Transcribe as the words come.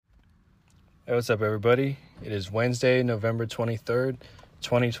Hey, what's up, everybody? It is Wednesday, November 23rd,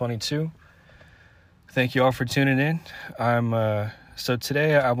 2022. Thank you all for tuning in. So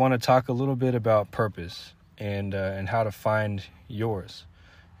today I want to talk a little bit about purpose and how to find yours.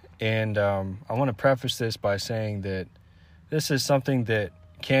 And I want to preface this by saying that this is something that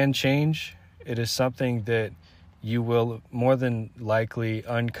can change. It is something that you will more than likely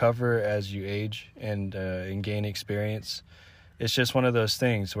uncover as you age and gain experience. It's just one of those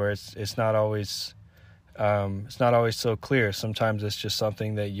things where it's not always so clear. Sometimes it's just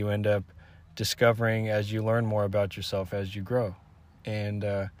something that you end up discovering as you learn more about yourself as you grow. And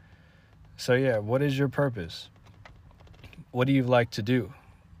what is your purpose? What do you like to do?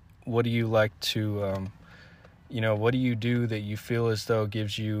 What do you like to, what do you do that you feel as though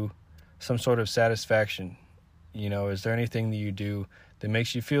gives you some sort of satisfaction? Is there anything that you do that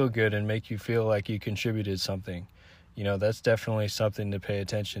makes you feel good and make you feel like you contributed something? That's definitely something to pay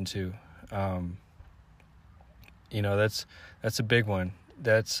attention to. That's a big one.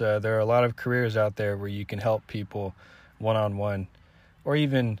 There are a lot of careers out there where you can help people one-on-one or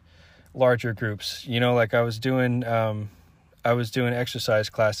even larger groups. Like I was doing exercise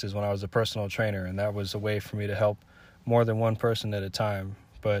classes when I was a personal trainer, and that was a way for me to help more than one person at a time.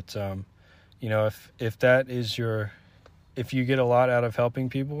 But, if you get a lot out of helping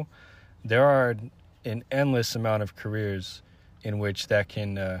people, there are an endless amount of careers in which that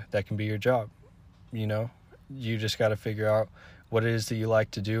can be your job. You just got to figure out what it is that you like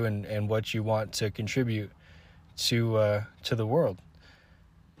to do and what you want to contribute to the world.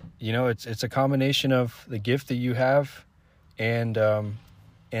 It's a combination of the gift that you have and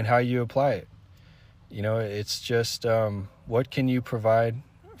how you apply it. It's just what can you provide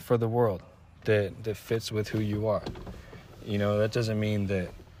for the world that fits with who you are. That doesn't mean that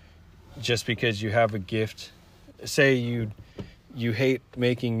just because you have a gift, say you hate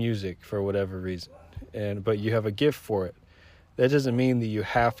making music for whatever reason, but you have a gift for it, that doesn't mean that you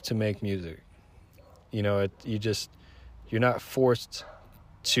have to make music. You're not forced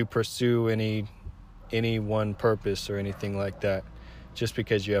to pursue any one purpose or anything like that just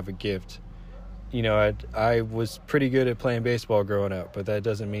because you have a gift. I was pretty good at playing baseball growing up, but that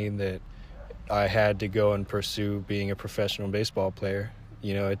doesn't mean that I had to go and pursue being a professional baseball player.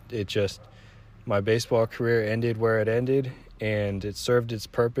 My baseball career ended where it ended, and it served its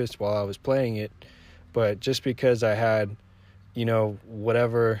purpose while I was playing it. But just because I had,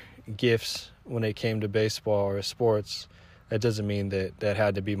 whatever gifts when it came to baseball or sports, that doesn't mean that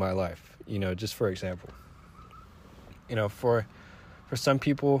had to be my life. Just for example, for some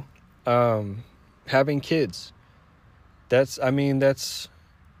people, having kids, that's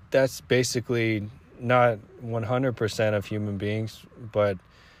basically not 100% of human beings, but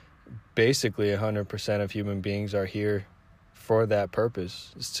basically 100% of human beings are here for that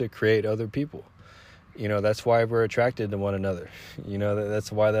purpose, is to create other people. That's why we're attracted to one another.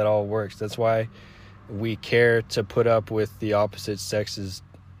 That's why that all works. That's why we care to put up with the opposite sex's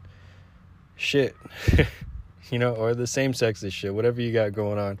shit, or the same sex's shit, whatever you got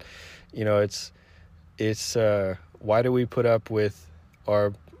going on. It's why do we put up with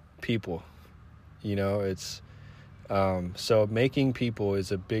our people? So making people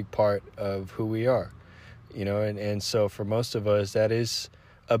is a big part of who we are, and so for most of us, that is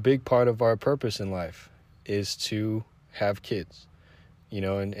a big part of our purpose in life, is to have kids,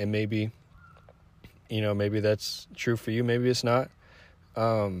 and maybe that's true for you, maybe it's not.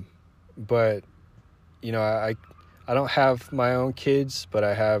 But, I don't have my own kids, but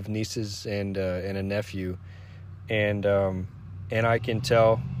I have nieces and a nephew, and I can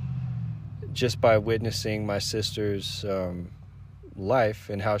tell just by witnessing my sister's life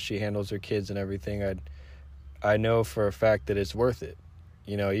and how she handles her kids and everything, I know for a fact that it's worth it.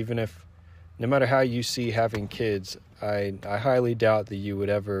 Even if, no matter how you see having kids, I highly doubt that you would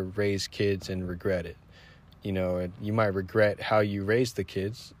ever raise kids and regret it. You might regret how you raised the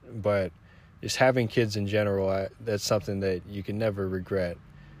kids, but just having kids in general, that's something that you can never regret.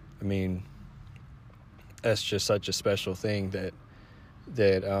 That's just such a special thing that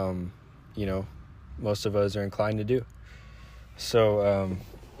most of us are inclined to do. So,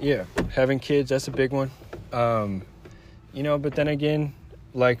 having kids, that's a big one. But then again,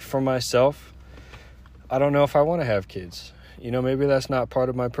 like for myself, I don't know if I want to have kids. Maybe that's not part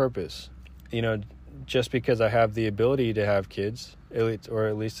of my purpose. Just because I have the ability to have kids, or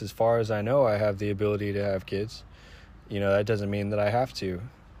at least as far as I know, I have the ability to have kids, that doesn't mean that I have to.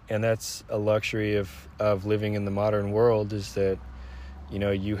 And that's a luxury of living in the modern world, is that,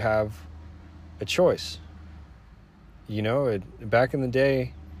 you have a choice. Back in the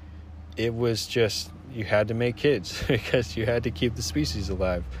day, it was just, you had to make kids because you had to keep the species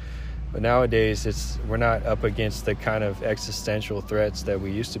alive. But nowadays, we're not up against the kind of existential threats that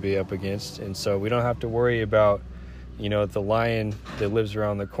we used to be up against. And so we don't have to worry about, the lion that lives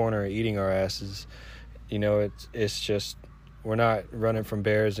around the corner eating our asses. It's just, we're not running from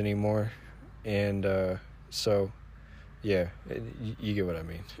bears anymore. And so, yeah, you get what I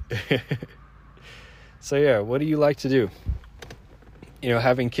mean. So, yeah, what do you like to do?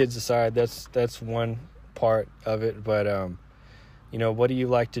 Having kids aside, that's one part of it. But, what do you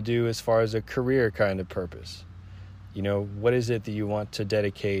like to do as far as a career kind of purpose? What is it that you want to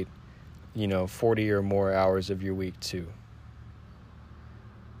dedicate, 40 or more hours of your week to?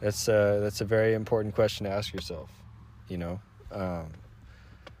 That's a very important question to ask yourself.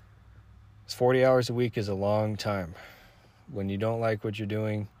 40 hours a week is a long time. When you don't like what you're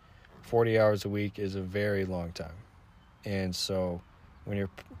doing, 40 hours a week is a very long time. And so when you're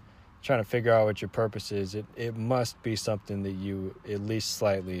trying to figure out what your purpose is, it must be something that you at least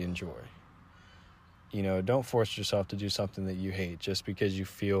slightly enjoy. Don't force yourself to do something that you hate just because you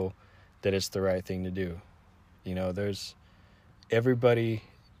feel that it's the right thing to do. Everybody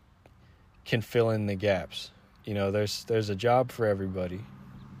can fill in the gaps. There's a job for everybody,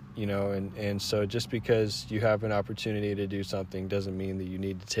 and so just because you have an opportunity to do something doesn't mean that you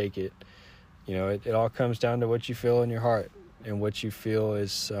need to take it. It all comes down to what you feel in your heart and what you feel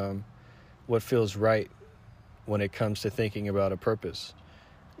is what feels right when it comes to thinking about a purpose.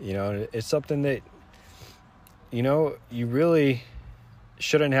 It's something that, you really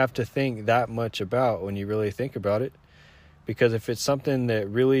shouldn't have to think that much about when you really think about it. Because if it's something that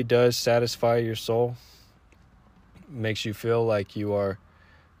really does satisfy your soul, makes you feel like you are,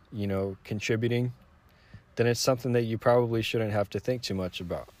 contributing, then it's something that you probably shouldn't have to think too much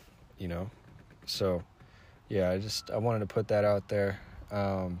about, So, yeah, I wanted to put that out there.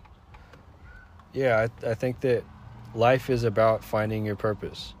 I think that life is about finding your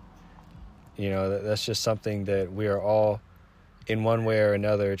purpose. That's just something that we are all, in one way or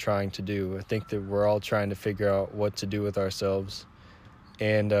another, trying to do. I think that we're all trying to figure out what to do with ourselves.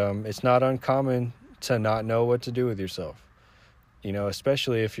 And it's not uncommon to not know what to do with yourself,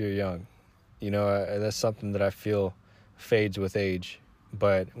 especially if you're young. That's something that I feel fades with age.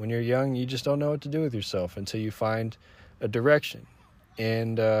 But when you're young, you just don't know what to do with yourself until you find a direction.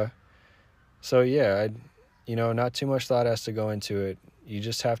 And so, yeah, not too much thought has to go into it. You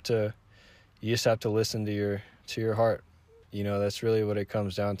just have to listen to your heart. That's really what it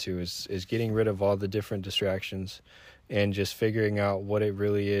comes down to is getting rid of all the different distractions and just figuring out what it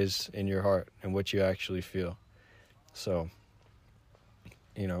really is in your heart and what you actually feel. So,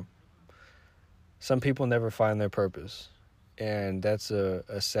 some people never find their purpose, and that's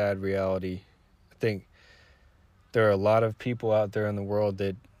a sad reality. I think there are a lot of people out there in the world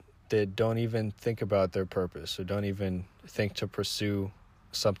that don't even think about their purpose or don't even think to pursue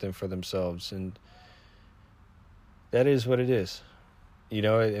something for themselves. And that is what it is.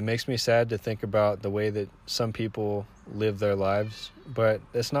 It makes me sad to think about the way that some people live their lives, but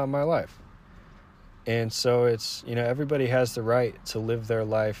that's not my life. And so it's, everybody has the right to live their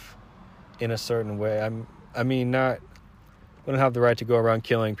life in a certain way. We don't have the right to go around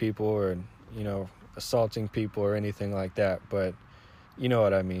killing people or, assaulting people or anything like that, but you know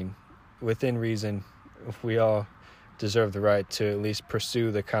what I mean. Within reason, we all deserve the right to at least pursue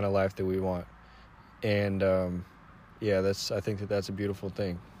the kind of life that we want. And, I think that's a beautiful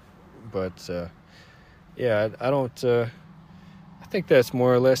thing. But, I think that's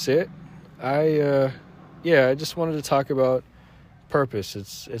more or less it. I just wanted to talk about purpose.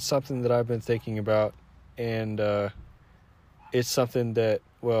 It's something that I've been thinking about, and it's something that,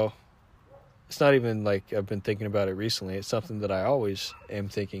 it's not even like I've been thinking about it recently. It's something that I always am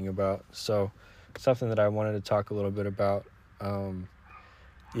thinking about. So something that I wanted to talk a little bit about. And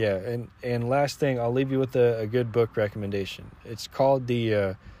last thing, I'll leave you with a good book recommendation. It's called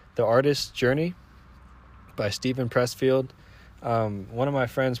The Artist's Journey by Stephen Pressfield. One of my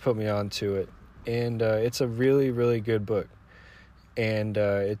friends put me on to it, and it's a really, really good book. And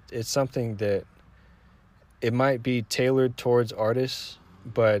it's something that it might be tailored towards artists,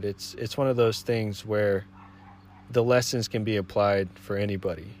 but it's one of those things where the lessons can be applied for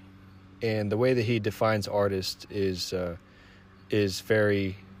anybody. And the way that he defines artist is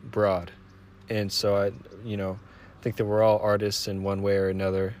very broad. And so I think that we're all artists in one way or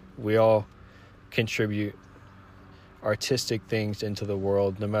another. We all contribute artistic things into the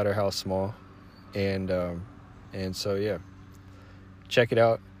world, no matter how small. And so check it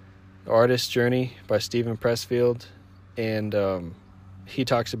out. The Artist's Journey by Stephen Pressfield. And he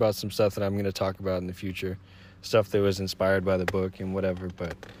talks about some stuff that I'm going to talk about in the future, stuff that was inspired by the book and whatever.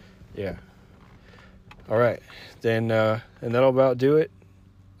 But yeah, all right, then and that'll about do it.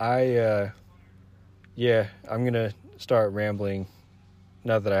 I'm gonna start rambling.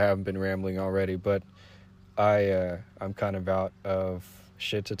 Not that I haven't been rambling already, but I'm kind of out of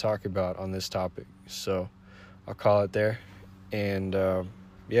shit to talk about on this topic, so I'll call it there. And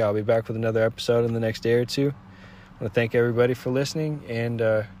I'll be back with another episode in the next day or two. I want to thank everybody for listening, and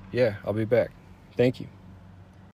I'll be back. Thank you.